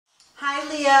Hi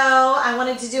Leo, I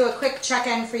wanted to do a quick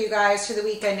check-in for you guys for the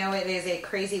week. I know it is a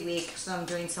crazy week, so I'm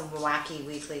doing some wacky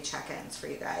weekly check-ins for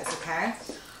you guys, okay?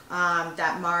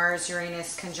 That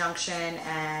Mars-Uranus conjunction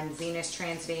and Venus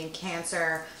transiting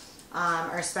Cancer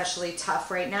are especially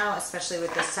tough right now, especially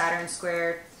with the Saturn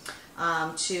squared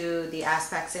to the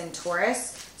aspects in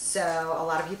Taurus. So a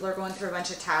lot of people are going through a bunch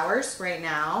of towers right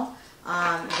now.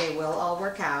 They will all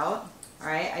work out. All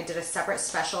right, I did a separate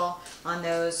special on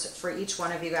those for each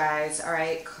one of you guys, all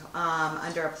right,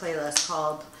 under a playlist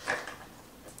called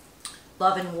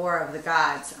Love and War of the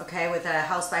Gods, okay, with a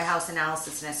house-by-house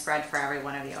analysis and a spread for every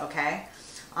one of you, okay?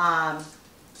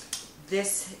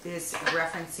 This is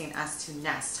referencing us to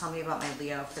Nest. Tell me about my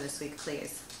Leo for this week,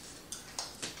 please.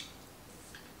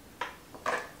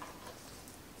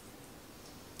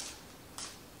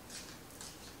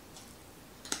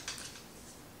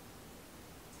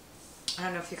 I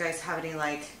don't know if you guys have any,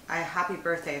 like, happy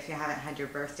birthday if you haven't had your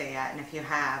birthday yet, and if you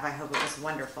have, I hope it was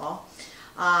wonderful.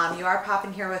 You are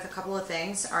popping here with a couple of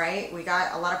things, all right? We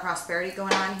got a lot of prosperity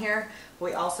going on here.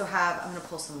 We also have, I'm going to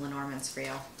pull some Lenormands for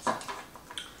you.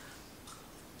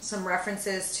 Some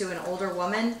references to an older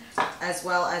woman, as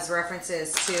well as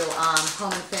references to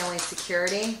home and family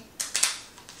security,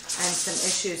 and some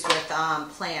issues with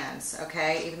plans,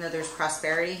 okay? Even though there's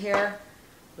prosperity here,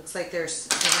 looks like there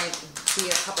might be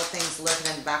a couple things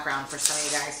lurking in the background for some of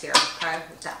you guys here, okay?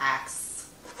 With the axe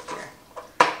here.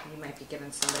 You might be giving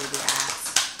somebody the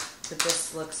axe. But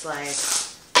this looks like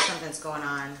something's going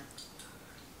on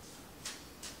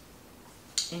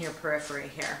in your periphery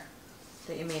here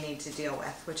that you may need to deal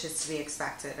with, which is to be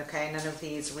expected, okay? None of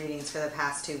these readings for the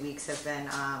past 2 weeks have been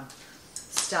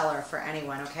stellar for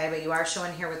anyone, okay? But you are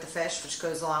showing here with the fish, which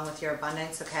goes along with your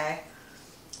abundance, okay?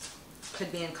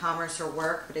 Could be in commerce or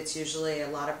work, but it's usually a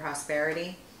lot of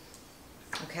prosperity.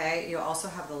 Okay, you also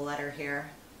have the letter here.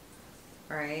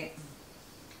 All right.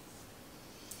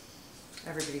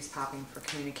 Everybody's popping for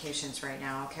communications right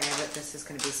now, okay, but this is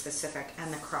going to be specific.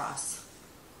 And the cross.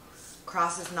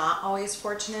 Cross is not always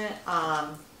fortunate.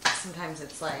 Sometimes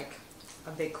it's like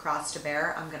a big cross to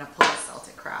bear. I'm going to pull a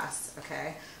Celtic cross,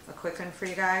 okay? A quick one for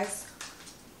you guys.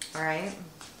 All right.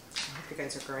 I hope you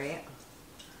guys are great.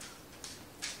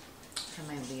 For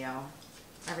my Leo,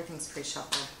 everything's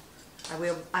pre-shuffled.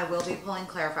 I will be pulling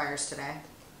clarifiers today.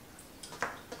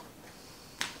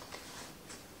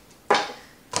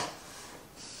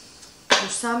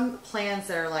 There's some plans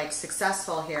that are like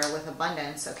successful here with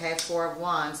abundance. Okay, 4 of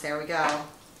Wands. There we go.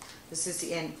 This is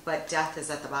the end, but death is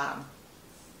at the bottom.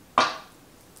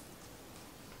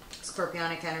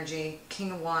 Scorpionic energy,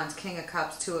 King of Wands, King of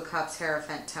Cups, 2 of Cups,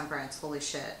 Hierophant, Temperance. Holy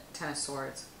shit, 10 of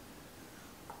Swords.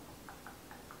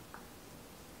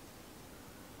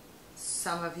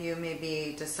 Some of you may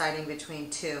be deciding between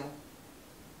 2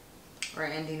 or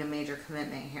ending a major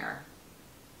commitment here,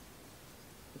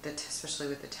 especially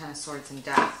with the 10 of Swords and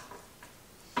Death.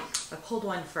 I pulled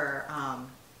one for,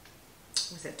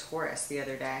 was it Taurus the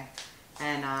other day,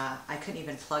 and I couldn't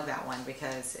even plug that one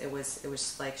because it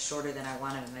was like shorter than I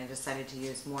wanted, and I decided to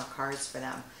use more cards for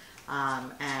them,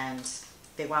 and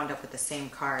they wound up with the same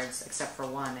cards except for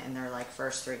one in their like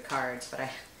first 3 cards, but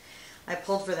I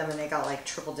pulled for them and they got like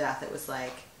triple death. It was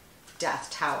like Death,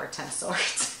 Tower, 10 of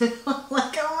Swords. I'm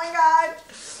like, oh my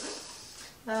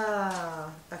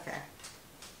God. Okay.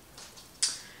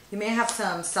 You may have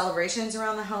some celebrations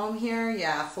around the home here.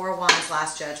 Yeah, 4 of Wands,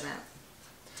 Last Judgment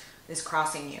is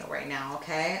crossing you right now,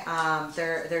 okay?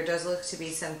 There does look to be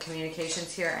some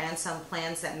communications here and some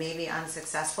plans that may be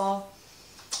unsuccessful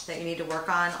that you need to work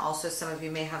on. Also, some of you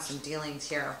may have some dealings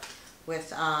here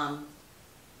with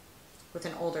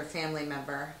an older family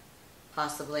member,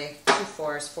 possibly. 2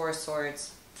 4s, 4 of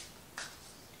Swords.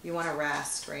 You want to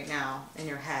rest right now in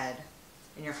your head,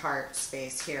 in your heart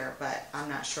space here, but I'm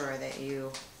not sure that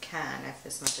you can if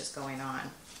this much is going on.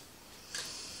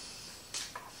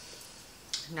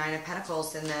 9 of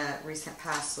Pentacles in the recent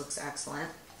past looks excellent.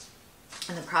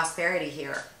 And the prosperity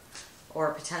here,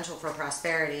 or potential for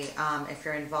prosperity, if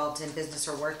you're involved in business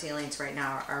or work dealings right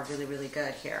now, are really, really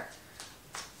good here.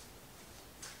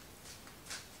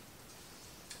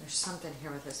 There's something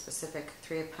here with a specific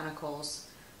 3 of Pentacles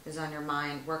is on your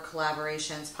mind. Work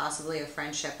collaborations, possibly a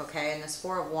friendship, okay? And this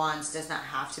 4 of Wands does not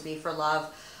have to be for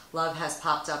love. Love has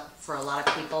popped up for a lot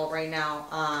of people right now.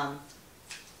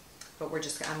 But I'm going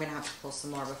to have to pull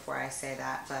some more before I say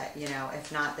that. But, you know,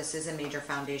 if not, this is a major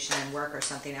foundation in work or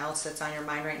something else that's on your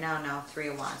mind right now. No, 3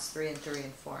 of Wands, 3 and 3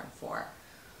 and 4 and 4.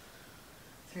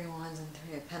 3 of Wands and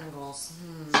 3 of Pentacles.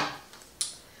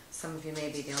 Some of you may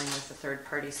be dealing with a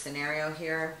third-party scenario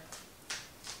here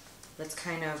that's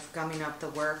kind of gumming up the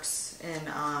works in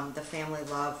the family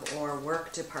love or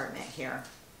work department here.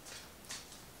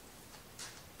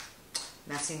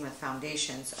 messing with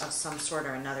foundations of some sort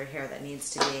or another here that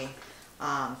needs to be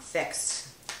fixed.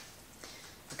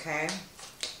 Okay?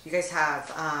 You guys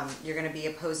have, you're going to be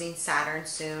opposing Saturn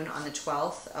soon on the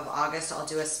 12th of August. I'll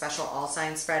do a special all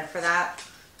sign spread for that.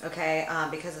 Okay?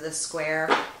 Because of the square,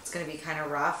 it's going to be kind of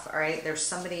rough. All right? There's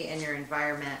somebody in your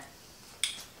environment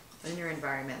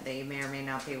that you may or may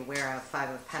not be aware of. Five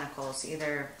of Pentacles.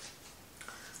 Either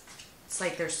it's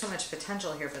like there's so much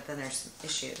potential here, but then there's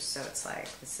issues. So it's like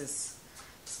it's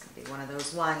going to be one of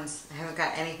those ones. I haven't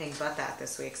got anything but that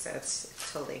this week, so it's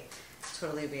totally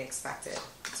be expected.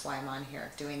 That's why I'm on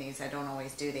here doing these. I don't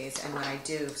always do these, and when I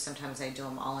do, sometimes I do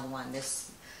them all in one.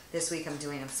 This week I'm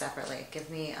doing them separately. Give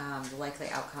me the likely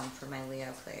outcome for my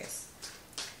Leo, please.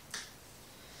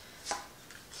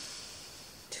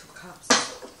 Two of Cups.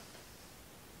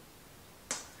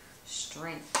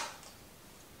 Strength.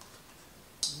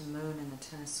 The Moon and the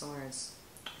Ten of Swords.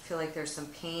 I feel like there's some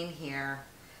pain here.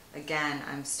 Again,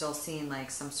 I'm still seeing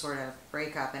like some sort of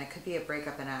breakup, and it could be a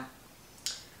breakup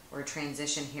or a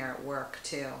transition here at work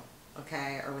too,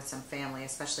 okay, or with some family,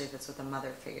 especially if it's with a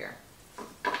mother figure.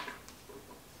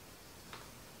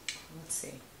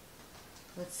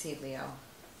 Let's see, Leo.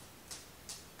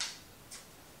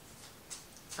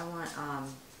 I want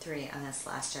 3 on this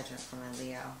last judgment for my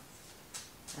Leo,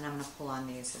 and I'm going to pull on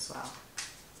these as well.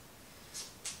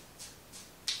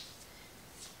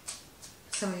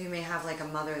 Some of you may have like a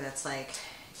mother that's like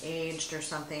aged or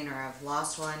something, or have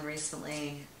lost one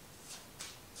recently.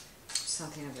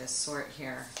 Something of this sort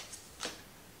here.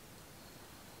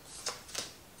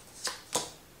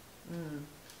 The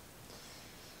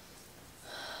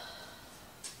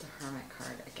Hermit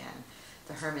card again.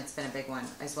 The Hermit's been a big one,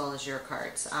 as well as your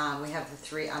cards. We have the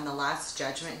 3 on the last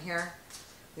judgment here.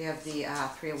 We have the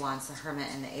 3 of Wands, the Hermit,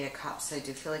 and the 8 of Cups. So I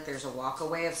do feel like there's a walk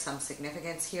away of some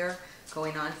significance here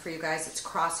going on for you guys. It's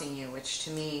crossing you, which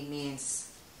to me means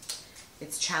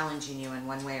it's challenging you in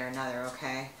one way or another,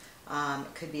 okay?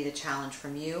 It could be the challenge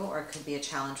from you, or it could be a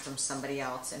challenge from somebody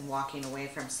else and walking away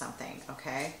from something,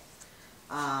 okay?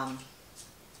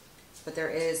 But there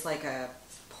is like a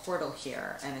portal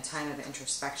here and a time of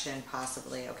introspection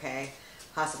possibly, okay?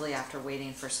 Possibly after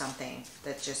waiting for something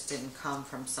that just didn't come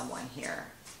from someone here.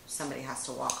 Somebody has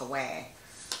to walk away.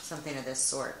 Something of this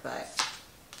sort, but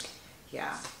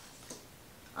yeah.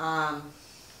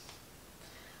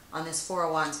 On this 4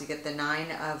 of Wands, we get the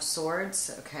 9 of Swords,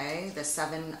 okay? The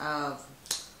 7 of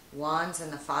Wands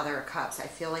and the Father of Cups. I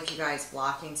feel like you guys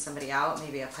blocking somebody out,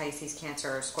 maybe a Pisces,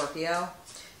 Cancer, or Scorpio.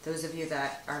 Those of you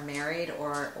that are married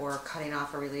or cutting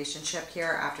off a relationship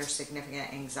here after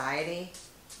significant anxiety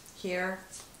here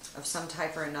of some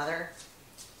type or another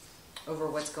over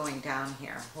what's going down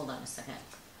here. Hold on a second.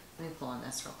 Let me pull on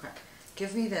this real quick.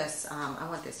 Give me this. I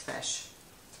want this fish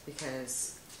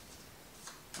because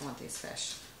I want these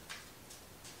fish.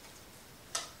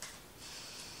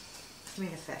 Give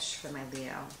me the fish for my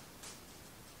Leo.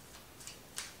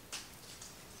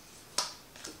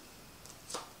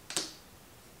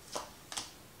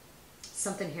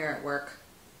 Something here at work,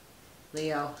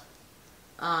 Leo.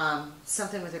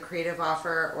 Something with a creative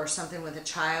offer or something with a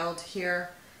child here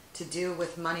to do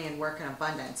with money and work and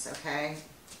abundance, okay?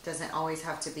 Doesn't always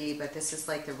have to be, but this is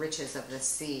like the riches of the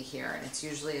sea here, and it's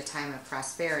usually a time of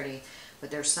prosperity,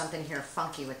 but there's something here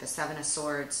funky with the 7 of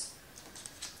Swords,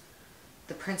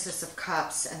 the Princess of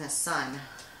Cups, and the Sun.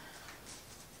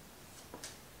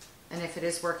 And if it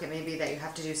is work, it may be that you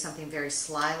have to do something very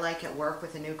sly-like at work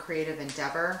with a new creative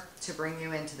endeavor to bring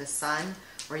you into the sun,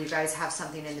 or you guys have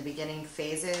something in the beginning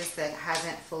phases that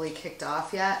hasn't fully kicked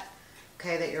off yet,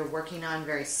 okay, that you're working on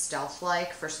very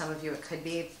stealth-like. For some of you, it could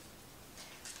be.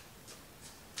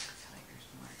 I feel like there's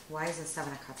more. Why is the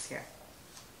 7 of Cups here?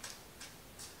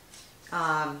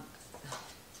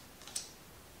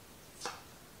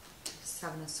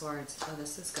 7 of Swords. Oh,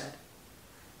 this is good.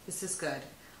 This is good.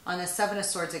 On the 7 of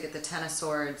Swords, I get the 10 of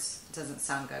Swords. It doesn't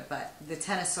sound good, but the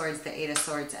 10 of Swords, the 8 of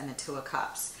Swords, and the 2 of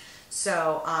Cups.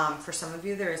 So for some of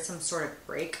you, there is some sort of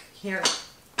break here,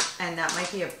 and that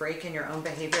might be a break in your own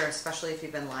behavior, especially if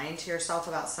you've been lying to yourself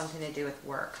about something to do with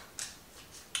work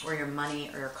or your money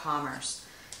or your commerce.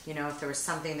 You know, if there was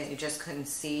something that you just couldn't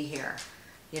see here,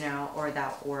 you know, or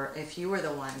if you were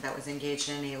the one that was engaged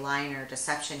in any lying or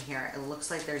deception here, it looks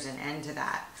like there's an end to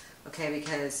that. Okay,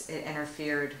 because it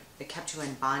interfered, it kept you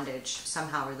in bondage,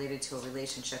 somehow related to a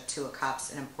relationship. 2 of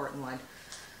Cups, an important one.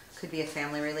 Could be a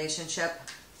family relationship,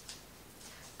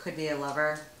 could be a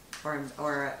lover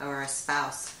or a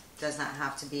spouse. Does not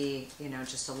have to be, you know,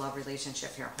 just a love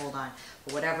relationship here. Hold on.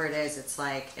 But whatever it is, it's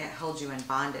like it held you in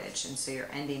bondage, and so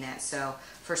you're ending it. So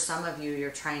for some of you,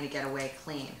 you're trying to get away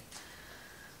clean.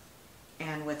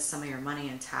 and with some of your money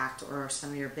intact, or some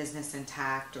of your business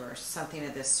intact, or something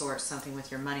of this sort, something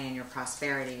with your money and your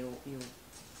prosperity, you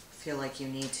feel like you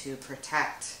need to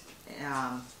protect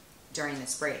during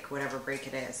this break, whatever break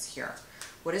it is here.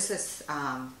 What is this?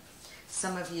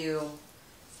 Some of you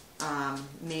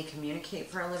may communicate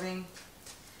for a living.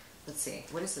 Let's see,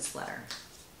 what is this letter?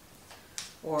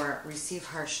 Or receive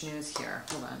harsh news here.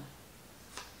 Hold on.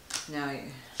 Now,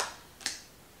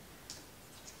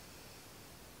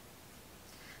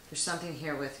 there's something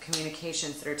here with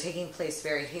communications that are taking place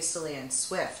very hastily and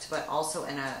swift, but also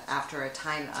after a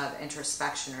time of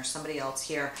introspection, or somebody else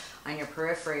here on your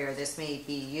periphery, or this may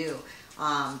be you,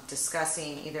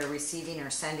 discussing either receiving or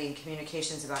sending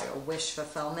communications about your wish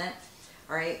fulfillment.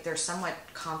 All right, they're somewhat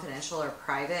confidential or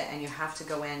private, and you have to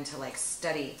go in to like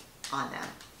study on them,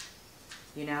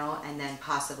 you know, and then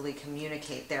possibly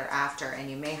communicate thereafter. And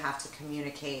you may have to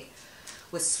communicate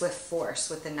with swift force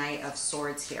with the Knight of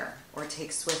Swords here, or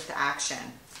take swift action,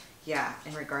 yeah,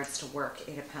 in regards to work,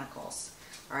 8 of Pentacles,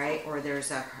 all right, or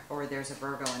there's a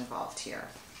Virgo involved here,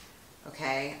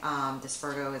 okay. This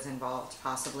Virgo is involved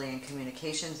possibly in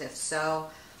communications. If so,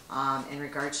 in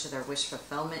regards to their wish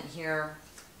fulfillment here,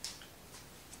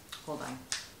 hold on,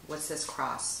 what's this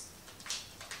cross?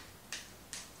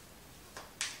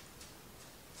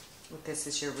 This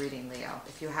is your reading, Leo.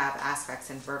 If you have aspects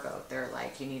in Virgo, they're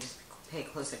like, you need to pay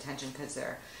close attention, because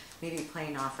they're maybe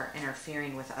playing off or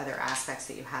interfering with other aspects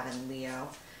that you have in Leo,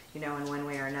 you know, in one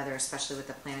way or another, especially with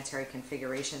the planetary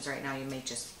configurations right now. You may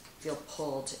just feel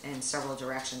pulled in several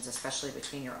directions, especially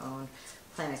between your own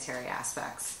planetary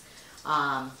aspects,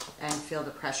 and feel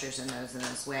the pressures in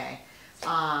those way.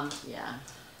 Yeah.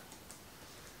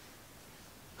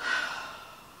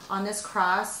 On this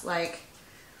cross, like,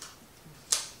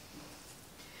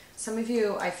 some of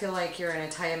you, I feel like you're in a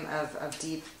time of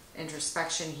deep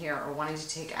introspection here, or wanting to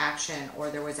take action, or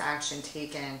there was action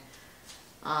taken.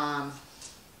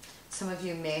 Some of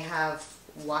you may have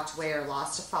walked away or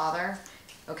lost a father,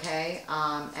 okay,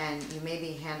 and you may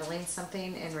be handling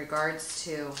something in regards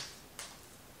to,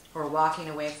 or walking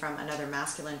away from another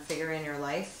masculine figure in your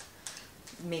life,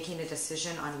 making a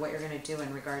decision on what you're going to do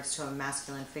in regards to a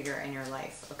masculine figure in your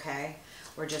life, okay?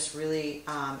 Or just really,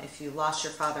 if you lost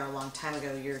your father a long time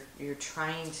ago, you're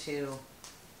trying to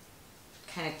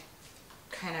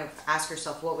kind of ask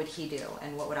yourself, what would he do,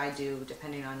 and what would I do,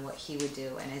 depending on what he would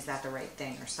do, and is that the right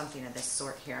thing, or something of this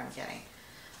sort here I'm getting.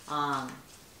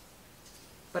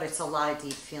 But it's a lot of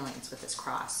deep feelings with this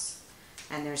cross,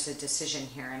 and there's a decision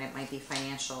here, and it might be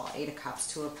financial. 8 of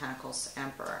Cups, 2 of Pentacles,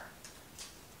 Emperor.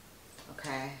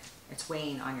 Okay, it's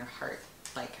weighing on your heart,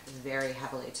 like very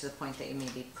heavily, to the point that you may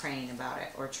be praying about it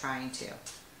or trying to.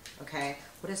 Okay,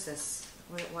 what is this?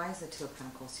 Why is the 2 of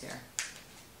Pentacles here?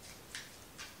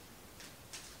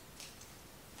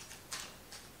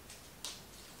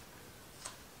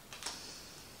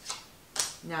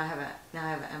 Now I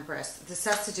have an Empress. This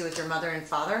has to do with your mother and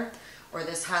father, or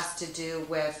this has to do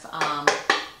with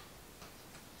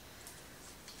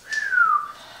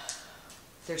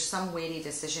there's some weighty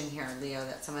decision here, Leo,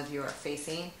 that some of you are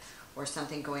facing, or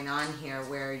something going on here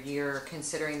where you're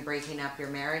considering breaking up your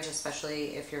marriage,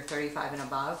 especially if you're 35 and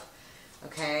above,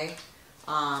 okay?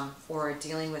 Or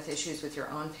dealing with issues with your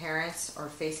own parents, or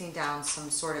facing down some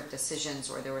sort of decisions,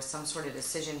 or there was some sort of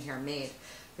decision here made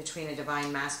between a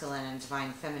divine masculine and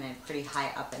divine feminine, pretty high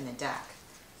up in the deck,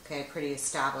 okay? Pretty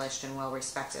established and well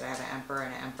respected. I have an Emperor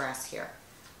and an Empress here,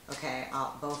 okay?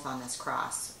 Both on this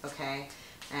cross, okay?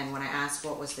 And when I asked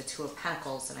what was the 2 of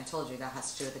Pentacles, and I told you that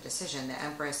has to do with the decision, the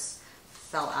Empress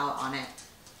fell out on it.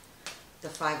 The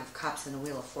 5 of Cups and the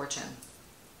Wheel of Fortune.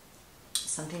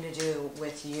 Something to do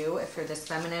with you, if you're this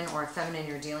feminine, or a feminine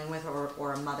you're dealing with,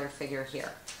 or a mother figure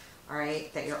here, all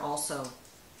right, that you're also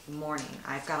mourning.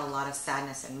 I've got a lot of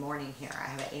sadness and mourning here. I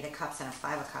have an 8 of Cups and a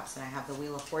 5 of Cups, and I have the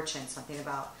Wheel of Fortune. Something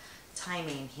about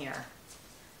timing here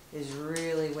is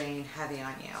really weighing heavy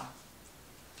on you.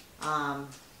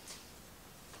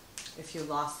 If you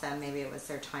lost them, maybe it was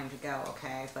their time to go,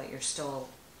 okay? But you're still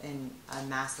in a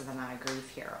massive amount of grief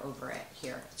here over it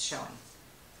here. It's showing.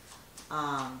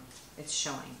 It's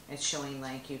showing. It's showing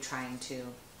like you trying to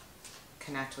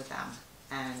connect with them,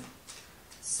 and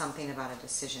something about a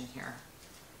decision here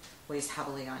weighs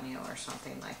heavily on you, or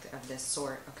something like of this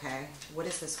sort, okay? What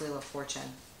is this Wheel of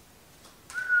Fortune?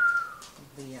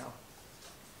 Leo.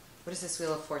 What is this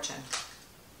Wheel of Fortune?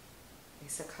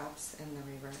 Ace of Cups in the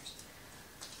reverse.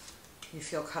 You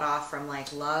feel cut off from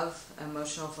like love,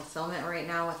 emotional fulfillment right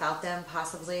now without them,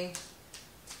 possibly.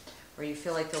 Or you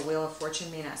feel like the Wheel of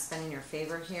Fortune may not spin in your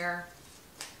favor here.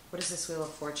 What is this Wheel of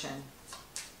Fortune?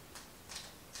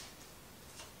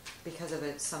 Because of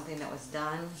it, something that was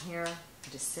done here, a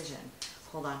decision.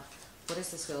 hold on. What is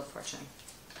this Wheel of Fortune?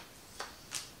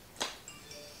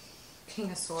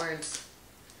 King of Swords,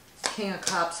 King of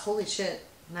Cups, holy shit,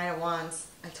 Knight of Wands.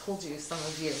 I told you, some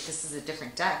of you, this is a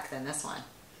different deck than this one.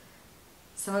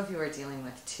 Some of you are dealing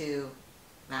with 2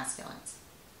 masculines,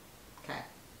 okay?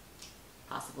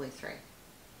 Possibly 3,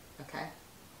 okay?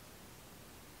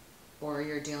 Or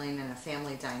you're dealing in a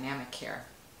family dynamic here.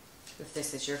 If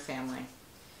this is your family,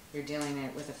 you're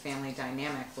dealing with a family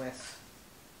dynamic with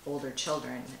older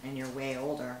children and you're way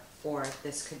older, or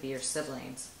this could be your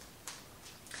siblings.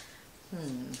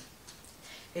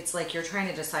 It's like you're trying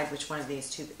to decide which one of these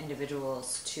 2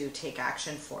 individuals to take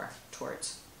action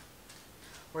towards.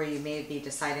 Or you may be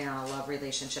deciding on a love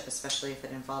relationship, especially if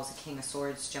it involves a King of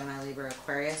Swords, Gemini, Libra,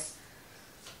 Aquarius.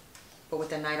 But with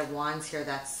the Knight of Wands here,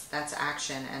 that's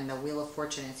action, and the Wheel of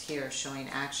Fortune is here showing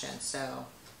action. So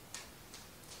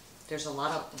there's a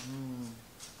lot of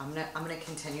I'm gonna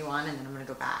continue on, and then I'm gonna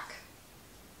go back.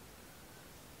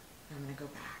 I'm gonna go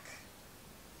back.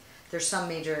 There's some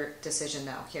major decision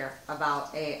though here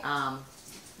about a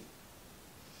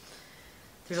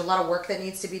there's a lot of work that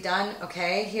needs to be done,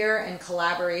 okay, here, and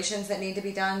collaborations that need to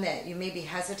be done that you may be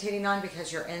hesitating on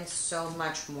because you're in so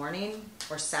much mourning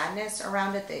or sadness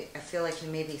around it that I feel like you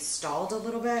may be stalled a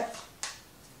little bit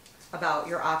about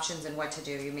your options and what to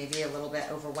do. You may be a little bit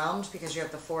overwhelmed because you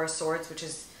have the 4 of Swords, which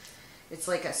is, it's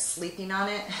like a sleeping on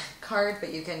it card,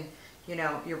 but you can, you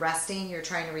know, you're resting, you're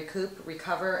trying to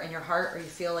recover in your heart, or you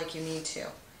feel like you need to.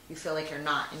 You feel like you're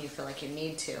not, and you feel like you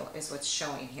need to, is what's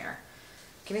showing here.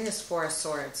 Give me this 4 of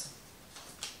Swords.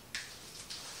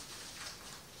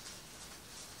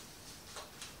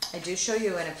 I do show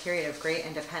you in a period of great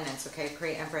independence, okay?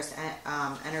 Great Empress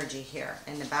energy here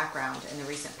in the background in the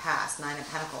recent past. 9 of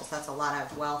Pentacles, that's a lot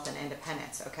of wealth and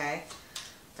independence, okay?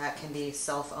 That can be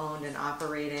self-owned and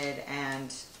operated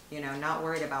and, you know, not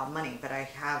worried about money. But I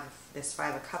have this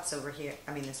 5 of Cups over here.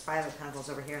 I mean, this 5 of Pentacles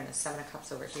over here and this 7 of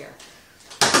Cups over here.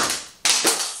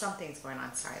 Something's going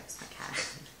on. Sorry, that's my cat.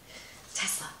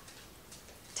 Tesla.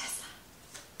 Tesla.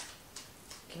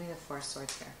 Give me the 4 of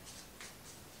Swords here.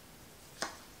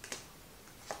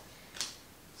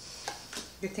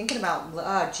 You're thinking about,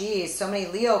 oh geez, so many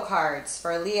Leo cards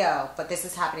for Leo, but this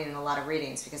is happening in a lot of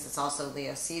readings because it's also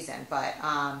Leo season. But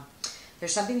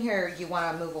there's something here you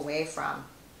want to move away from.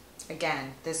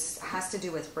 Again, this has to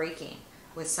do with breaking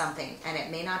with something, and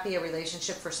it may not be a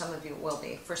relationship. For some of you, it will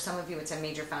be. For some of you, it's a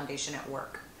major foundation at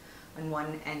work in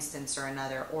one instance or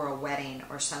another, or a wedding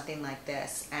or something like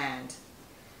this. And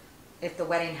if the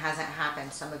wedding hasn't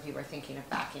happened, some of you are thinking of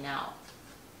backing out.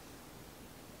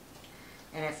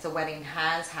 And if the wedding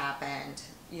has happened,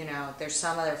 you know, there's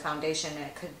some other foundation, and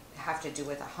it could have to do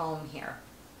with a home here.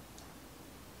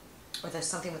 Or there's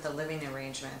something with the living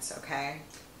arrangements, okay?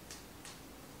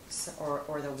 So,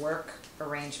 or the work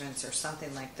arrangements or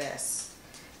something like this.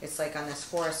 It's like on this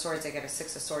 4 of Swords, I get a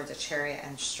 6 of Swords, a Chariot,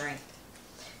 and Strength.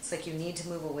 It's like you need to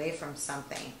move away from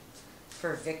something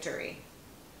for victory.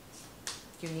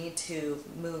 You need to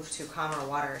move to calmer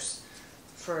waters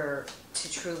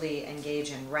to truly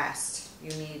engage in rest. You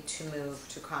need to move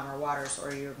to calmer waters,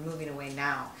 or you're moving away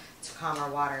now to calmer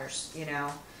waters, you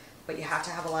know. But you have to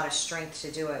have a lot of strength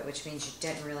to do it, which means you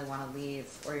didn't really want to leave,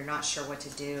 or you're not sure what to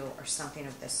do, or something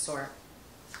of this sort.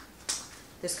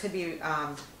 This could be,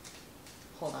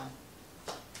 hold on.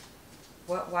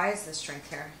 Why is this strength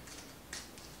here?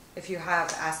 If you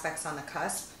have aspects on the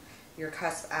cusp, your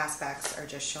cusp aspects are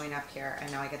just showing up here,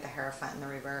 and now I get the Hierophant in the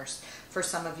reverse. For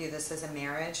some of you, this is a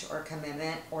marriage or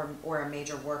commitment or a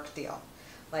major work deal.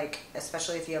 Like,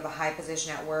 especially if you have a high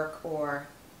position at work, or,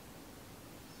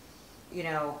 you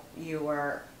know, you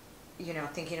are, you know,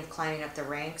 thinking of climbing up the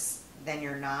ranks, then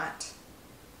you're not.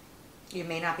 You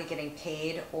may not be getting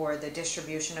paid, or the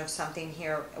distribution of something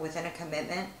here within a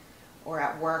commitment or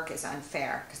at work is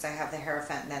unfair, because I have the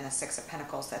Hierophant and then the 6 of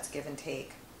Pentacles. That's give and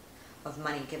take of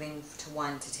money, giving to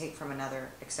one to take from another,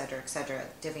 etc., etc.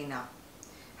 Divvying up,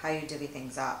 how you divvy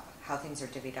things up, how things are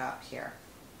divvied up here.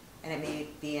 And it may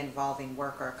be involving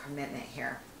work or a commitment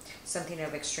here. Something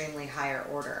of extremely higher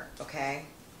order, okay?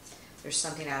 There's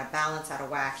something out of balance, out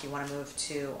of whack. You want to move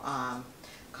to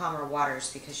calmer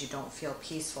waters because you don't feel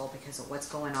peaceful because of what's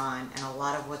going on. And a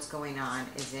lot of what's going on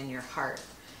is in your heart,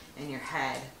 in your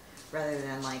head, rather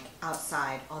than like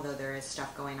outside. Although there is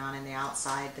stuff going on in the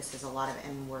outside, this is a lot of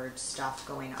inward stuff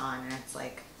going on, and it's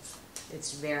like,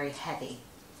 it's very heavy.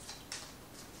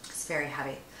 It's very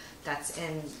heavy.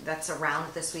 That's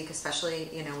around this week, especially,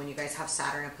 you know, when you guys have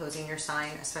Saturn opposing your sign,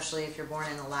 especially if you're born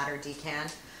in the latter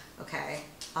decan, okay?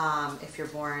 If you're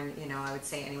born, you know, I would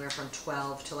say anywhere from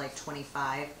 12 to like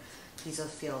 25, These will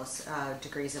feel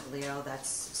degrees of Leo. That's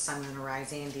Sun, Moon,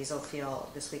 Rising. These will feel,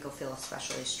 this week will feel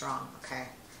especially strong. Okay.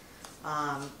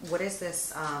 What is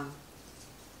this?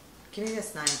 Give me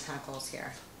this Nine of Pentacles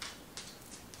here.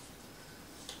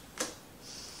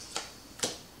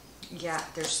 Yeah,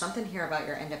 there's something here about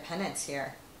your independence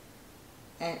here.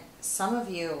 And some of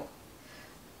you,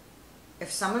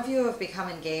 if some of you have become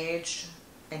engaged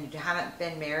and you haven't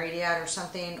been married yet or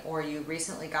something, or you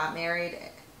recently got married,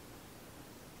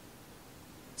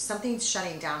 something's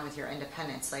shutting down with your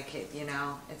independence. Like, you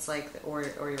know, it's like, or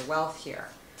your wealth here.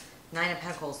 Nine of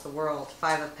Pentacles, the World.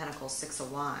 Five of Pentacles, Six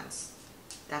of Wands.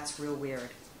 That's real weird.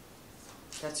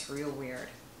 That's real weird.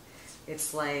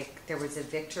 It's like there was a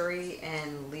victory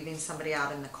in leaving somebody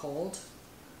out in the cold,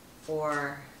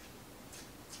 or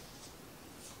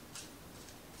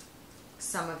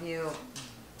some of you,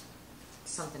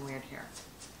 something weird here.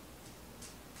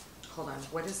 Hold on.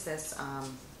 What is this?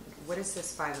 What is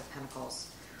this Five of Pentacles?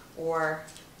 Or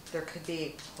there could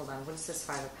be, hold on, what is this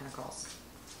Five of Pentacles?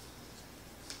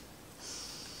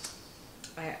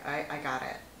 I got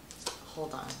it.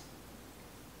 Hold on.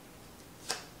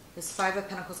 This Five of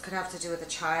Pentacles could have to do with a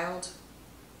child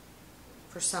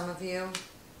for some of you.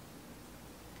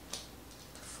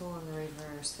 The Fool in the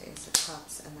reverse, the Ace of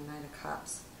Cups, and the Knight of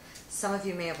Cups. Some of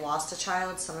you may have lost a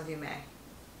child, some of you may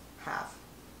have,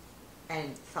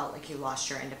 and felt like you lost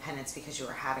your independence because you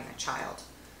were having a child.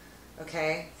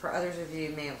 Okay? For others of you,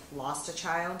 you may have lost a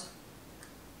child,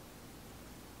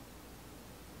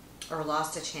 or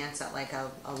lost a chance at like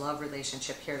a love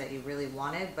relationship here that you really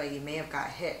wanted, but you may have got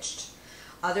hitched.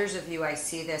 Others of you, I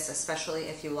see this, especially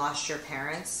if you lost your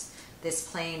parents, this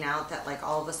playing out that like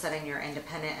all of a sudden you're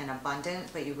independent and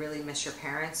abundant, but you really miss your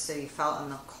parents, so you felt in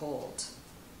the cold.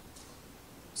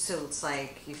 So it's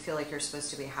like you feel like you're supposed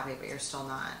to be happy, but you're still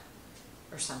not,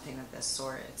 or something of this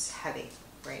sort. It's heavy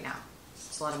right now.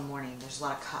 There's a lot of mourning. There's a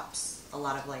lot of cups, a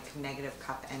lot of like negative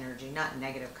cup energy, not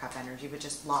negative cup energy, but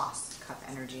just lost cup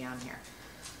energy on here.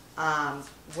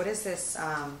 What is this?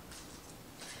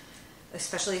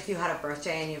 Especially if you had a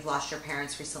birthday and you've lost your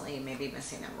parents recently, you may be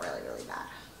missing them really, really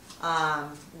bad.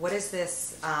 What is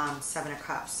this Seven of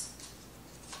Cups?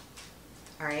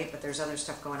 All right, but there's other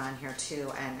stuff going on here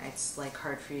too, and it's like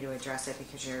hard for you to address it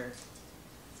because you're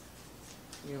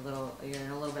in a little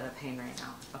bit of pain right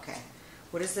now. Okay,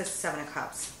 what is this Seven of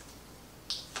Cups?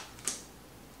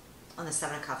 On the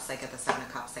Seven of Cups, I get the Seven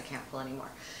of Cups. I can't pull anymore.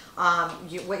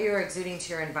 What you're exuding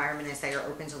to your environment is that you're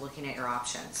open to looking at your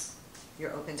options.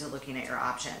 You're open to looking at your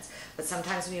options. But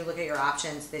sometimes when you look at your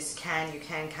options, you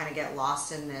can kind of get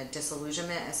lost in the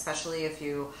disillusionment, especially if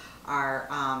you are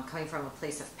coming from a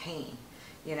place of pain,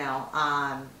 you know,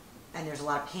 and there's a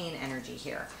lot of pain energy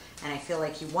here. And I feel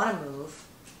like you want to move.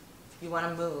 You want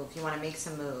to move. You want to make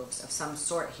some moves of some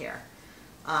sort here.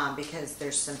 Because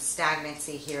there's some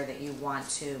stagnancy here that you want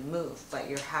to move, but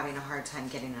you're having a hard time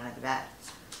getting out of the bed.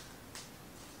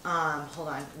 Hold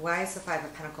on. Why is the Five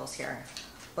of Pentacles here?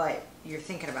 But you're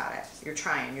thinking about it. You're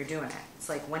trying. You're doing it. It's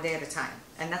like one day at a time.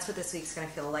 And that's what this week's going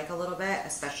to feel like a little bit,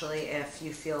 especially if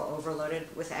you feel overloaded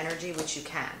with energy, which you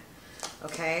can.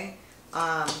 Okay?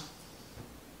 I've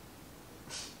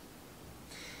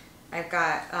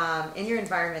got, in your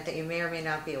environment that you may or may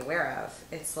not be aware of,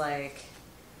 it's like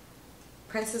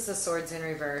Princess of Swords in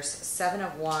reverse, Seven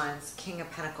of Wands, King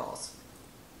of Pentacles.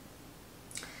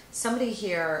 Somebody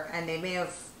here, and they may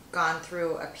have gone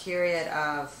through a period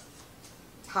of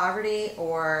poverty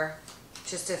or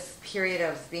just a period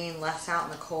of being left out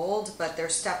in the cold, but they're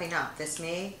stepping up. This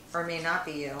may or may not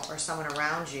be you or someone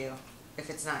around you if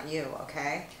it's not you,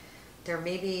 okay? There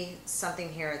may be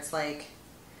something here. It's like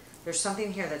there's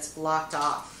something here that's blocked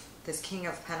off. This King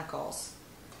of Pentacles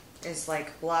is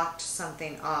like blocked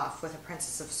something off with a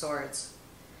Princess of Swords.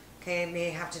 Okay, it may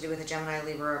have to do with a Gemini,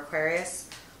 Libra, or Aquarius.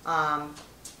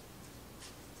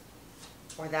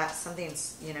 Or that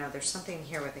something's, you know, there's something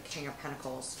here with the King of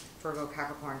Pentacles, Virgo,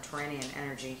 Capricorn, Tauranian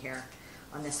energy here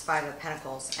on this Five of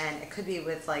Pentacles. And it could be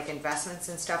with like investments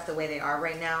and stuff the way they are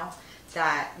right now,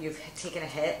 that you've taken a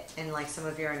hit in like some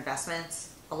of your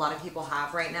investments. A lot of people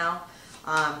have right now.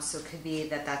 So it could be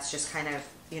that that's just kind of,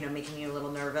 you know, making you a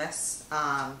little nervous.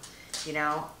 You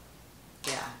know,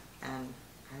 yeah. And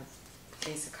I have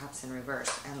Ace of Cups in reverse.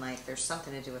 And like there's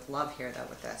something to do with love here though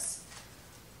with this.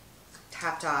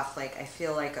 Tapped off, like I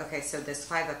feel like, okay, so this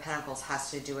Five of Pentacles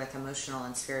has to do with emotional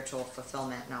and spiritual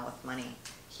fulfillment, not with money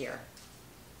here.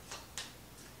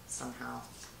 Somehow.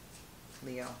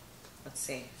 Leo. Let's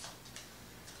see.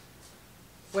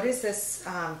 What is this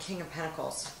King of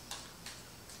Pentacles?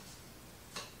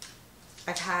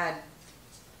 I've had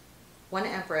one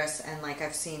Empress and like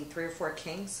I've seen 3 or 4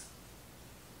 kings.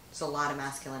 There's a lot of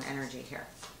masculine energy here.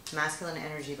 Masculine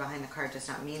energy behind the card does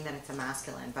not mean that it's a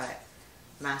masculine, but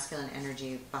masculine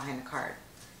energy behind the card.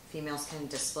 Females can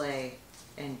display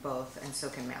in both, and so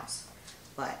can males.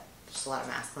 But there's a lot of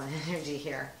masculine energy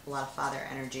here, a lot of father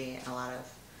energy, and a lot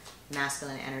of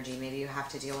masculine energy. Maybe you have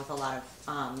to deal with a lot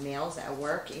of males at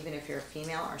work, even if you're a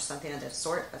female or something of the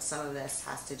sort, but some of this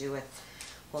has to do with,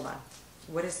 hold on,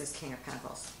 what is this King of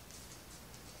Pentacles?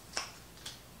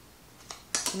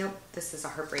 Nope, this is a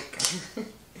heartbreak.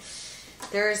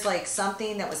 There is like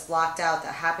something that was blocked out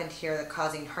that happened here that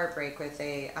causing heartbreak with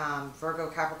a Virgo,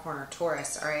 Capricorn, or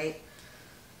Taurus, all right?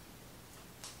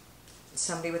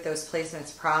 Somebody with those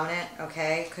placements prominent,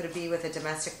 okay? Could it be with a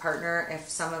domestic partner? If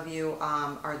some of you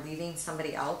are leaving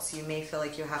somebody else, you may feel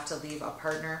like you have to leave a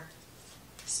partner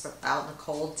out in the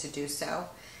cold to do so.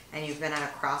 And you've been at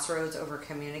a crossroads over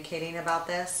communicating about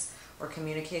this, or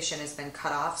communication has been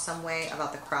cut off some way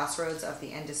about the crossroads of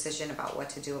the indecision about what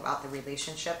to do about the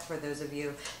relationship. For those of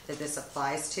you that this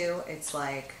applies to, it's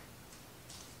like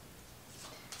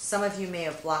some of you may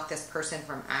have blocked this person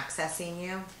from accessing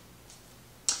you.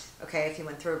 Okay, if you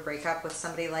went through a breakup with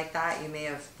somebody like that, you may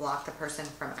have blocked the person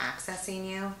from accessing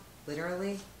you,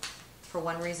 literally, for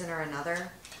one reason or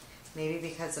another. Maybe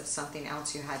because of something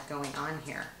else you had going on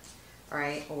here, all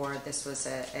right? Or this was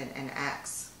an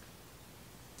ex.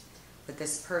 But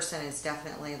this person is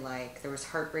definitely like, there was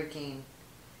heartbreaking,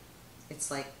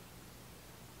 it's like,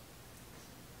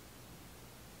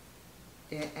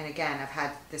 and again, I've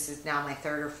had, this is now my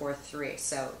third or fourth three,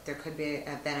 so there could be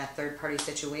been a third party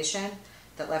situation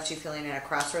that left you feeling at a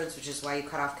crossroads, which is why you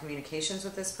cut off communications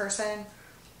with this person.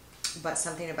 But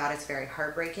something about it's very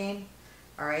heartbreaking,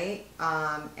 all right?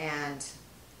 And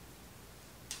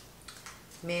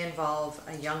may involve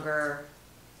a younger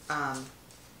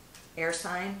air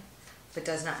sign, but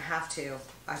does not have to.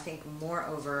 I think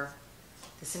moreover,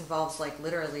 this involves like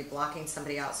literally blocking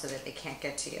somebody out so that they can't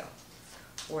get to you.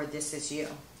 Or this is you,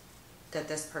 that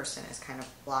this person is kind of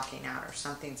blocking out, or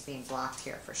something's being blocked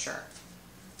here for sure.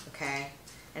 Okay?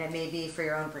 And it may be for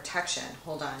your own protection.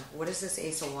 Hold on. What is this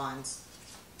Ace of Wands?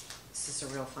 This is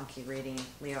a real funky reading,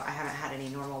 Leo. I haven't had any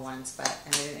normal ones,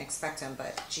 and I didn't expect them,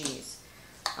 but geez.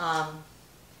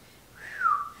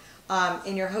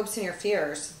 In your hopes and your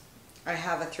fears, I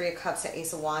have a Three of Cups, an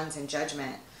Ace of Wands, and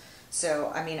Judgment.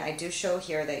 So, I mean, I do show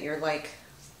here that you're like,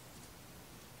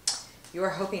 you are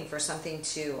hoping for something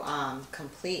to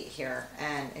complete here,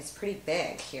 and it's pretty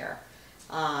big here.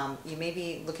 You may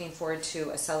be looking forward to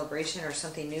a celebration or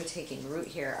something new taking root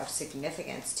here of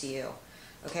significance to you.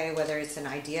 Okay, whether it's an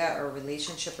idea or a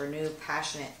relationship or new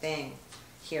passionate thing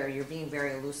here, you're being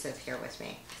very elusive here with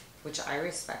me, which I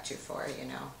respect you for, you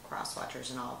know, cross watchers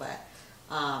and all, but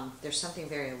there's something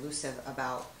very elusive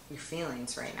about your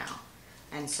feelings right now.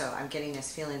 And so I'm getting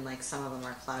this feeling like some of them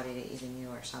are cloudy to even you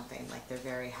or something, like they're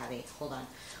very heavy. Hold on.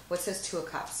 What's this Two of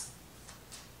Cups?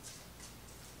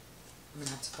 I'm going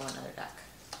to have to pull another deck.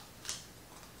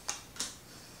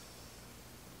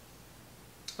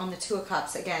 On the Two of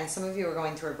Cups, again, some of you are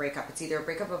going through a breakup. It's either a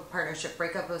breakup of a partnership,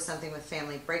 breakup of something with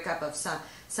family, breakup of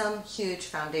some huge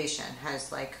foundation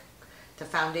has like, the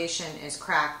foundation is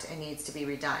cracked and needs to be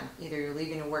redone. Either you're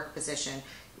leaving a work position,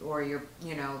 or you're,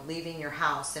 you know, leaving your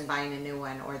house and buying a new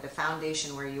one, or the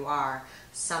foundation where you are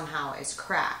somehow is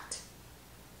cracked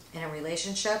in a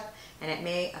relationship, and it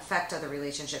may affect other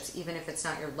relationships, even if it's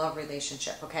not your love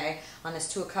relationship, okay? On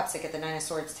this Two of Cups, I get the Nine of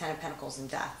Swords, Ten of Pentacles, and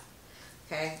Death.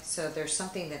 Okay, so there's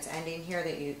something that's ending here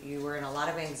that you were in a lot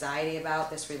of anxiety about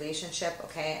this relationship,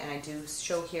 okay? And I do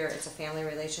show here it's a family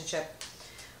relationship,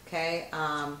 okay?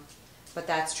 But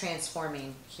that's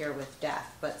transforming here with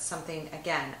Death. But something,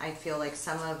 again, I feel like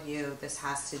some of you, this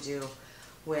has to do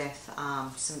with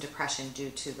some depression due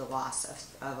to the loss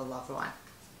of a loved one.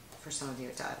 For some of you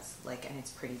it does, like, and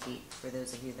it's pretty deep for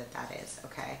those of you that is,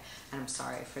 okay? And I'm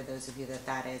sorry for those of you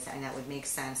that is, and that would make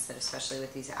sense that especially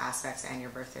with these aspects and your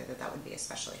birthday, that would be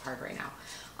especially hard right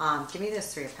now. Give me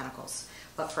this Three of Pentacles.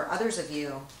 But for others of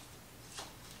you,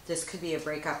 this could be a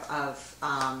breakup of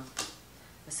a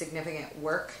significant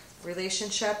work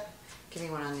relationship. Give me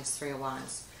one on these Three of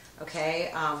Wands.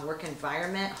 Okay, work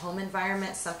environment, home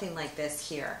environment, something like this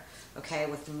here. Okay,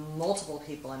 with multiple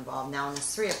people involved. Now in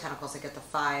this Three of Pentacles, I get the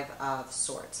Five of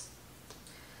Swords.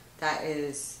 That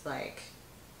is like,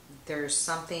 there's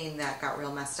something that got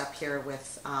real messed up here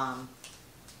with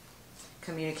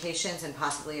communications and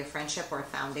possibly a friendship or a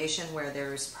foundation where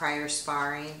there's prior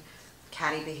sparring,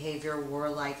 catty behavior,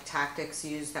 warlike tactics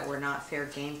used that were not fair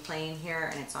game playing here,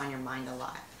 and it's on your mind a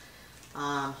lot.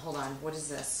 Hold on, what is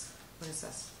this? What is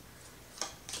this?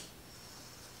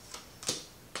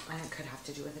 And it could have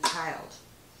to do with a child.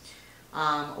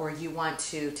 or you want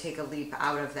to take a leap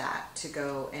out of that to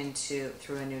go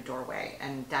through a new doorway,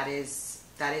 and that is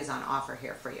on offer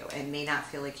here for you. It may not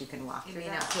feel like you can walk through that. You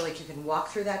may not feel like you can walk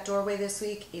through that doorway this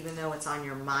week, even though it's on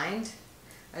your mind,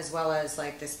 as well as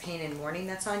like this pain and mourning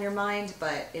that's on your mind,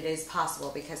 but it is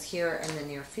possible, because here in the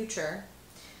near future,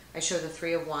 I show the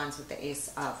Three of Wands with the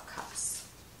Ace of Cups.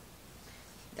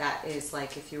 That is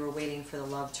like if you were waiting for the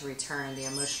love to return, the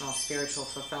emotional, spiritual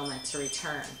fulfillment to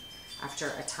return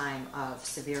after a time of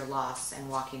severe loss and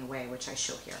walking away, which I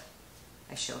show here.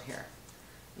 I show here,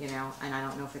 you know, and I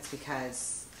don't know if it's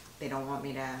because they don't want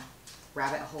me to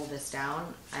rabbit hole this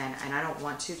down, and I don't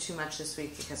want to too much this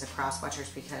week because of cross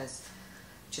watchers,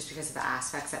 just because of the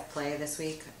aspects at play this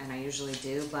week, and I usually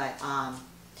do, but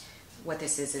what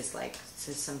this is like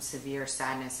some severe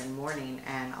sadness and mourning,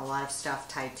 and a lot of stuff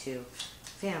tied to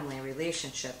family,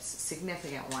 relationships,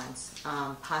 significant ones,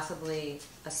 possibly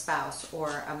a spouse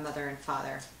or a mother and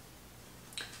father.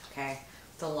 Okay,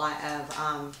 with a lot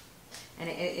of and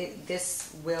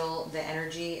the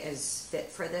energy is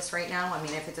fit for this right now. I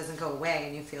mean, if it doesn't go away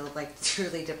and you feel like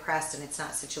truly depressed and it's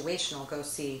not situational, go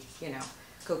see, you know,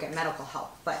 go get medical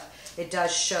help. But it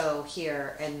does show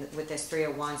here, and with this Three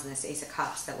of Wands and this Ace of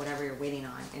Cups, that whatever you're waiting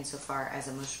on insofar as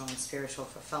emotional and spiritual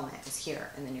fulfillment is here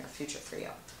in the near future for you.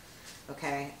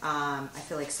 Okay, I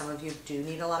feel like some of you do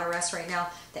need a lot of rest right now.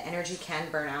 The energy can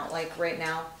burn out like right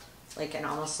now, like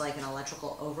almost like an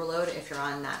electrical overload if you're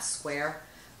on that square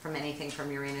from anything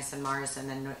from Uranus and Mars, and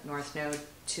then North Node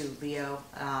to Leo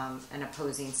and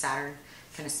opposing Saturn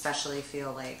can especially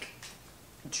feel like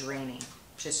draining,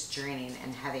 just draining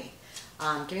and heavy.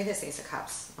 Give me this Ace of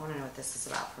Cups. I want to know what this is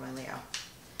about for my Leo.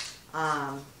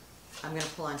 I'm going to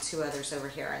pull on two others over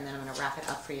here, and then I'm going to wrap it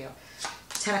up for you.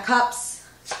 Ten of Cups.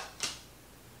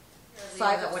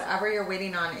 Five, that whatever you're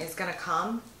waiting on is going to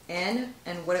come in,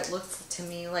 and what it looks to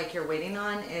me like you're waiting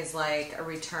on is like a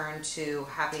return to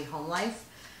happy home life.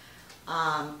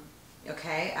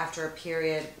 Okay, after a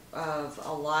period of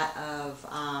a lot of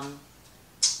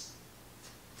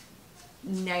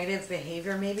negative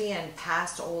behavior maybe, and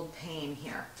past old pain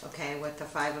here. Okay, with the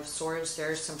Five of Swords,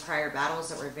 there's some prior battles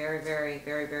that were very, very,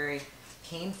 very, very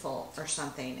painful or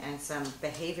something, and some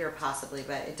behavior possibly,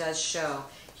 but it does show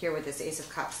here with this Ace of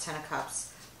Cups, Ten of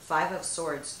Cups, Five of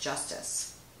Swords,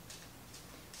 justice.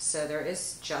 So there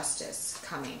is justice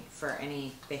coming for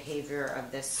any behavior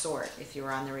of this sort if you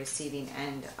are on the receiving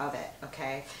end of it,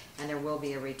 okay? And there will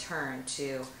be a return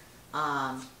to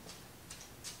an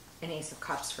Ace of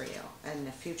Cups for you in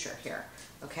the future here,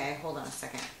 okay? Hold on a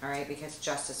second, all right? Because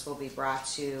justice will be brought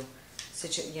to,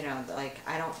 you know, like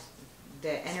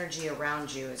the energy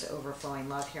around you is overflowing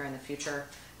love here in the future,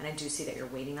 and I do see that you're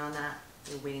waiting on that.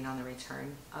 You're waiting on the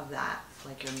return of that,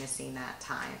 like you're missing that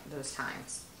time, those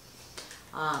times.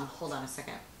 Hold on a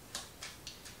second.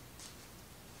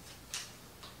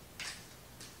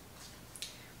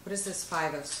 What is this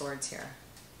Five of Swords here?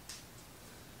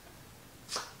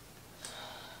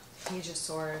 Page of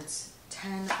Swords,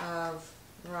 Ten of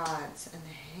Rods, and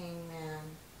the Hangman.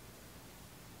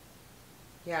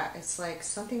 Yeah, it's like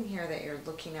something here that you're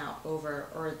looking out over,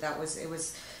 or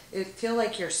it feel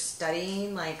like you're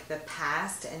studying like the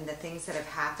past and the things that have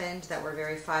happened that were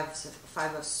very Five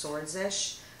of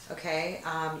Swords-ish. Okay,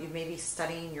 you may be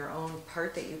studying your own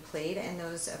part that you played in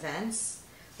those events,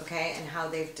 okay, and how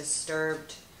they've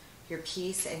disturbed your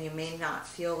peace, and you may not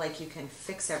feel like you can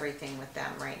fix everything with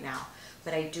them right now.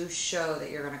 But I do show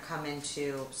that you're going to come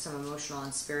into some emotional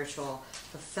and spiritual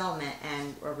fulfillment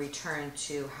and a return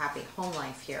to happy home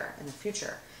life here in the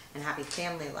future, and happy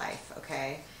family life,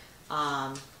 okay?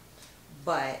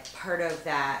 But part of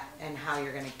that and how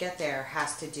you're going to get there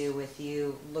has to do with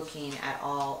you looking at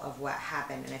all of what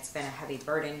happened, and it's been a heavy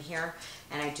burden here.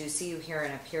 And I do see you here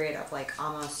in a period of like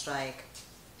almost like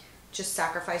just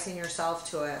sacrificing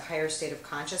yourself to a higher state of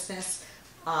consciousness,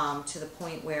 to the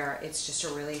point where it's just a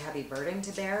really heavy burden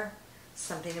to bear.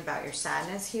 Something about your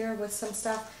sadness here with some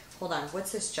stuff. Hold on,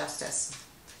 what's this Justice?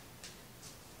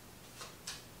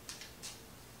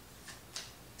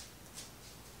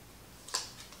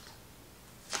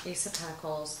 Ace of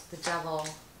Pentacles, the Devil,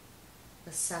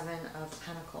 the Seven of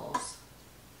Pentacles.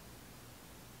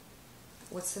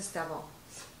 What's this Devil?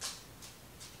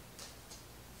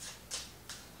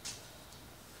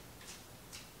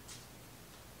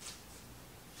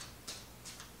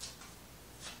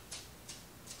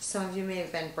 Some of you may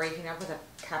have been breaking up with a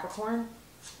Capricorn.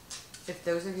 If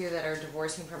those of you that are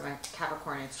divorcing from a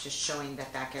Capricorn, it's just showing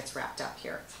that that gets wrapped up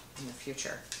here in the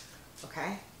future,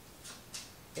 okay?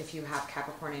 If you have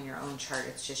Capricorn in your own chart,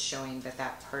 it's just showing that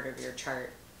that part of your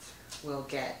chart will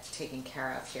get taken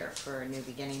care of here for a new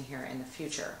beginning here in the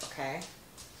future, okay?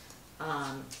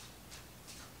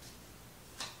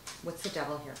 What's the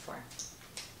devil here for?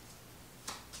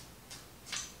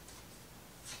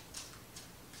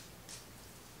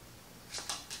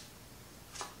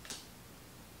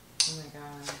 Oh my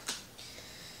God.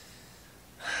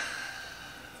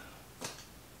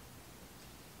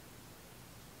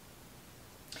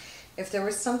 If there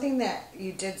was something that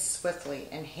you did swiftly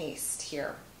in haste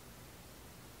here,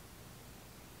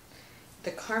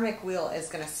 the karmic wheel is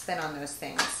going to spin on those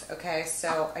things, okay?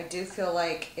 So I do feel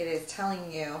like it is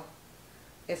telling you,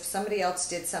 if somebody else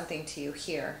did something to you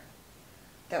here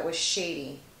that was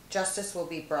shady, justice will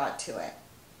be brought to it.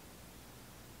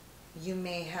 You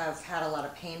may have had a lot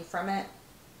of pain from it,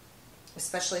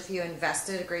 especially if you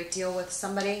invested a great deal with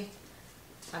somebody.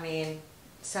 I mean,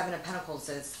 Seven of Pentacles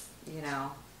is, you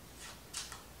know,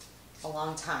 a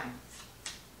long time.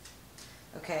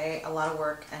 Okay, a lot of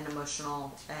work and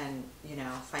emotional and, you know,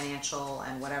 financial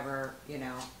and whatever, you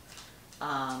know,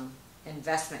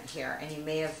 investment here. And you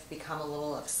may have become a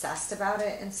little obsessed about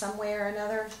it in some way or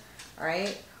another, all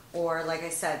right? Or, like I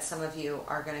said, some of you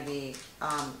are going to be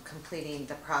completing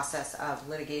the process of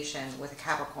litigation with a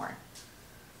Capricorn.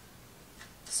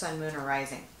 Sun, Moon, or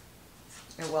Rising.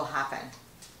 It will happen,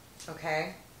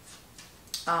 okay?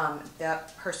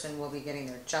 That person will be getting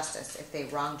their justice if they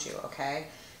wronged you, okay?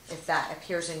 If that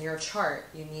appears in your chart,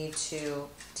 you need to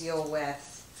deal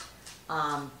with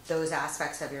those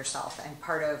aspects of yourself. And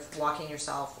part of walking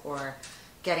yourself or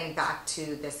getting back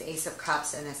to this Ace of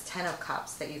Cups and this Ten of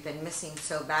Cups that you've been missing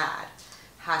so bad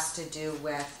has to do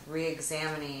with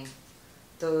re-examining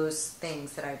those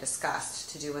things that I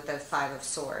discussed, to do with the Five of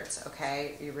Swords,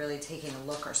 okay? You're really taking a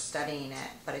look or studying it,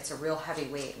 but it's a real heavy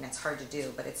weight and it's hard to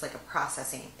do, but it's like a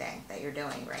processing thing that you're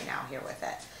doing right now here with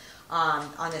it.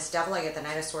 On this devil, I get the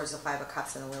Knight of Swords, the Five of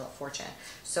Cups, and the Wheel of Fortune.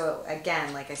 So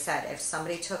again, like I said, if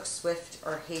somebody took swift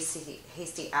or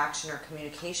hasty action or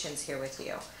communications here with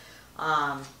you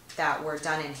that were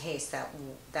done in haste,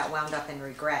 that wound up in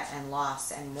regret and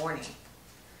loss and mourning,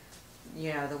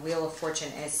 you know, the Wheel of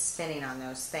Fortune is spinning on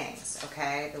those things,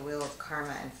 okay? The Wheel of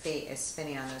Karma and Fate is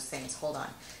spinning on those things. Hold on.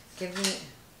 Give me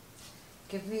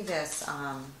this,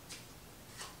 Knight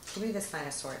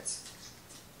of Swords.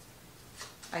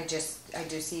 I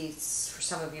do see, for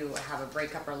some of you, have a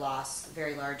breakup or loss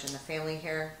very large in the family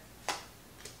here.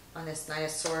 On this Knight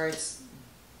of Swords,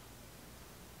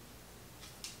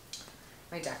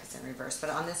 my deck is in reverse, but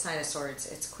on this Knight of Swords,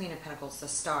 it's Queen of Pentacles, the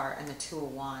Star, and the Two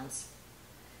of Wands.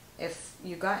 If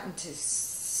you got into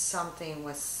something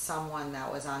with someone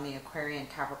that was on the Aquarian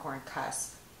Capricorn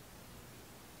cusp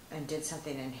and did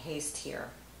something in haste here,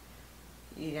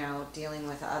 you know, dealing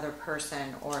with the other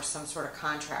person or some sort of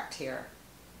contract here,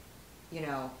 you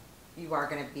know, you are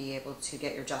going to be able to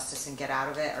get your justice and get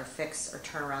out of it or fix or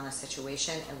turn around the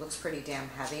situation. It looks pretty damn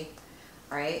heavy,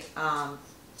 right?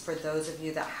 For those of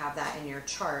you that have that in your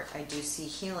chart, I do see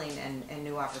healing and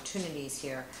new opportunities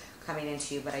here coming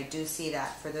into you, but I do see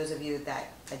that for those of you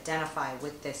that identify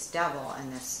with this devil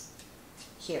and this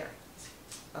here,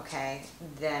 okay,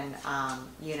 then,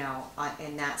 you know,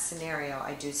 in that scenario,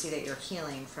 I do see that you're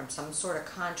healing from some sort of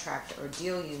contract or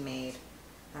deal you made.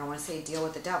 I don't want to say deal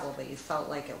with the devil, but you felt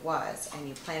like it was, and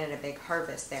you planted a big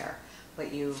harvest there,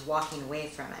 but you're walking away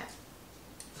from it,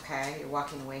 okay? You're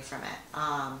walking away from it.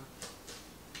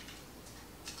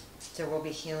 There will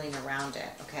be healing around it,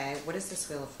 okay? What is this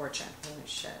Wheel of Fortune? Holy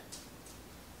shit.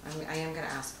 I am going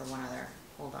to ask for one other.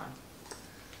 Hold on.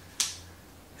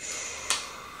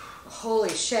 Holy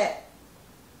shit.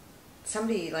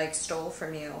 Somebody, like, stole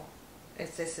from you.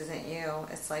 If this isn't you,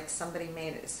 it's like somebody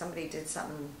did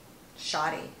something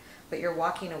shoddy. But you're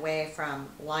walking away from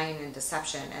lying and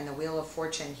deception. And the Wheel of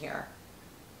Fortune here,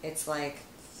 it's like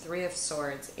Three of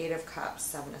Swords, Eight of Cups,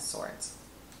 Seven of Swords.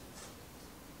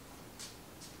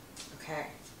 Okay,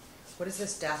 what is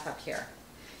this Death up here?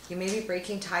 You may be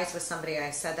breaking ties with somebody.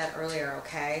 I said that earlier,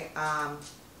 okay?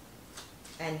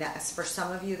 And that's, for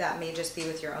some of you, that may just be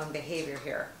with your own behavior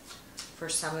here. For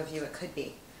some of you, it could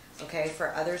be. Okay,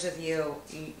 for others of you,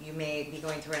 you may be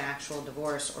going through an actual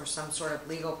divorce or some sort of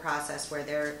legal process where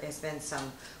there has been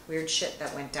some weird shit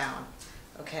that went down,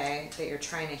 okay, that you're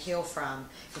trying to heal from.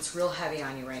 It's real heavy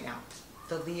on you right now.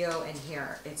 The Leo in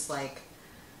here, it's like,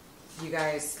 you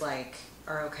guys, like,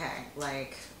 are okay.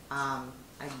 Like,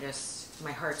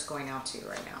 my heart's going out to you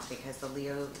right now because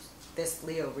this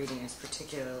Leo reading is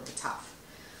particularly tough.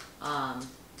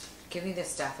 Give me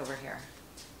this Death over here.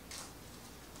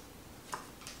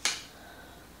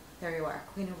 There you are,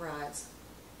 Queen of Rods.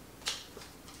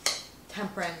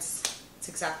 Temperance, it's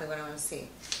exactly what I want to see.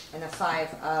 And the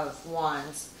Five of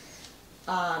Wands.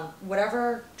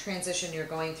 Whatever transition you're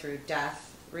going through,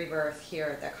 death, rebirth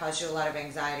here, that caused you a lot of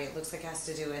anxiety, it looks like it has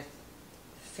to do with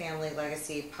family,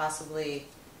 legacy, possibly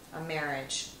a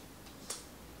marriage.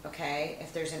 Okay,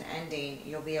 if there's an ending,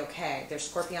 you'll be okay. There's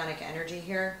scorpionic energy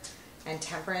here, and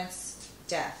temperance,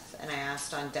 death. And I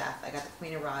asked on death. I got the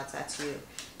Queen of Rods, that's you.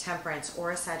 Temperance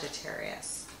or a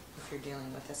Sagittarius, if you're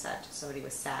dealing with somebody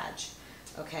with Sag.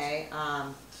 Okay,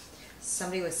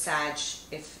 somebody with Sag,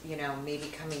 if, you know, maybe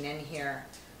coming in here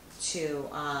to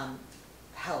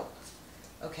help,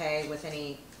 okay, with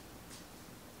any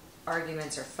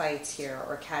arguments or fights here,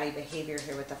 or catty behavior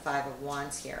here with the Five of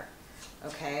Wands here.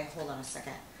 Okay, hold on a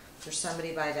second. There's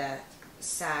somebody by the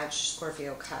Sag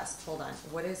Scorpio cusp. Hold on.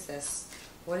 What is this?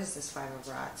 What is this Five of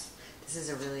Rods? This is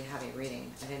a really heavy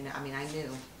reading. I mean, I knew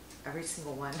every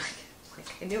single one. Like,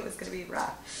 I knew it was going to be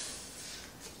rough.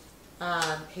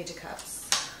 Page of Cups.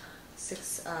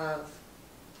 Six of...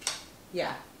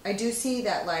 Yeah. I do see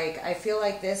that, like, I feel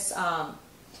like this...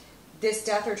 this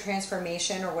death or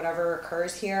transformation or whatever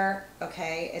occurs here,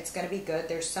 okay, it's going to be good.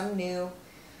 There's some new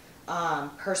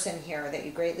person here that you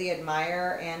greatly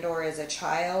admire and or is a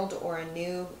child, or a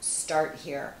new start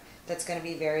here that's going to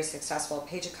be very successful.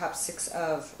 Page of Cups, Six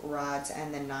of Rods,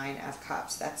 and the Nine of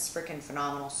Cups. That's freaking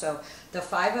phenomenal. So the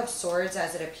Five of Swords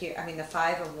as it appears, I mean the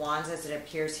Five of Wands as it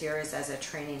appears here is as a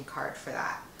training card for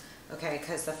that. Okay,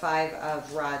 because the Five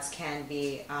of Rods can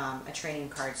be a training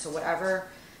card. So whatever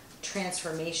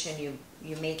transformation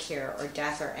you make here, or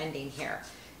death or ending here,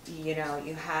 you know,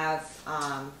 you have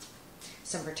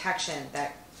some protection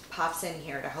that pops in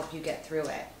here to help you get through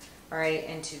it, all right,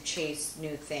 and to chase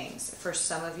new things. For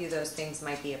some of you, those things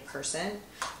might be a person,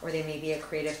 or they may be a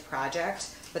creative project,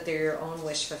 but they're your own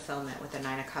wish fulfillment with the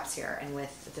Nine of Cups here. And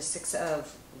with the Six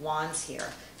of Wands here,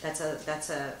 that's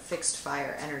a fixed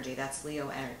fire energy, that's Leo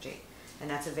energy, and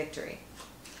that's a victory.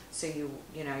 So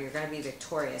you know, you're going to be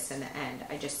victorious in the end.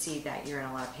 I just see that you're in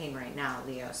a lot of pain right now,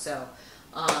 Leo. So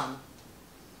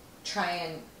try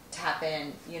and tap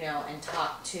in, you know, and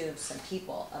talk to some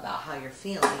people about how you're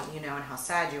feeling, you know, and how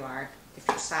sad you are. If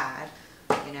you're sad,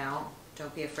 you know,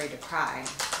 don't be afraid to cry.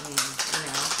 I mean, you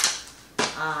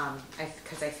know,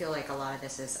 because I feel like a lot of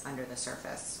this is under the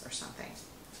surface or something.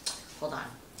 Hold on.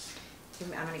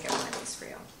 I'm going to get one of these for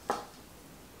you.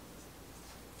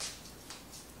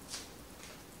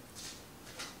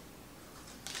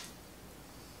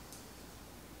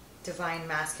 Divine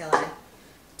Masculine.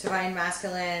 Divine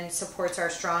Masculine supports our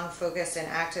strong, focused, and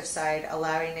active side,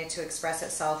 allowing it to express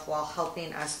itself while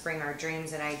helping us bring our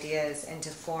dreams and ideas into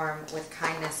form with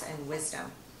kindness and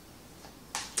wisdom.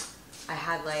 I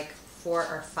had like 4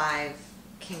 or 5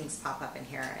 kings pop up in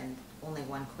here and only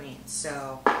 1 queen.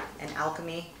 So, and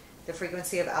alchemy. The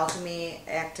frequency of alchemy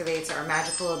activates our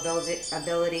magical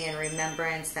ability and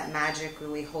remembrance that magic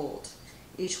we hold.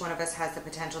 Each one of us has the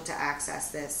potential to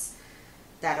access this,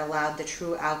 that allowed the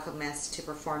true alchemist to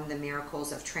perform the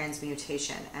miracles of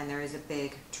transmutation. And there is a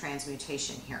big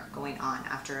transmutation here going on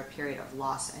after a period of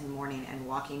loss and mourning and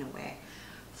walking away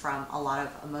from a lot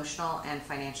of emotional and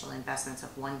financial investments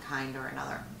of one kind or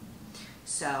another.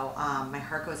 So my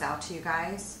heart goes out to you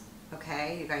guys.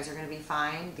 Okay, you guys are going to be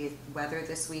fine. The weather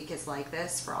this week is like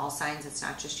this for all signs. It's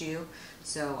not just you.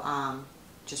 So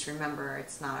just remember,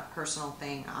 it's not a personal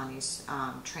thing on these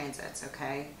transits,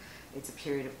 okay? It's a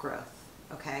period of growth.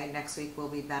 Okay, next week will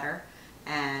be better,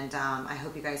 and I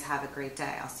hope you guys have a great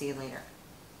day. I'll see you later.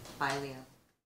 Bye, Leo.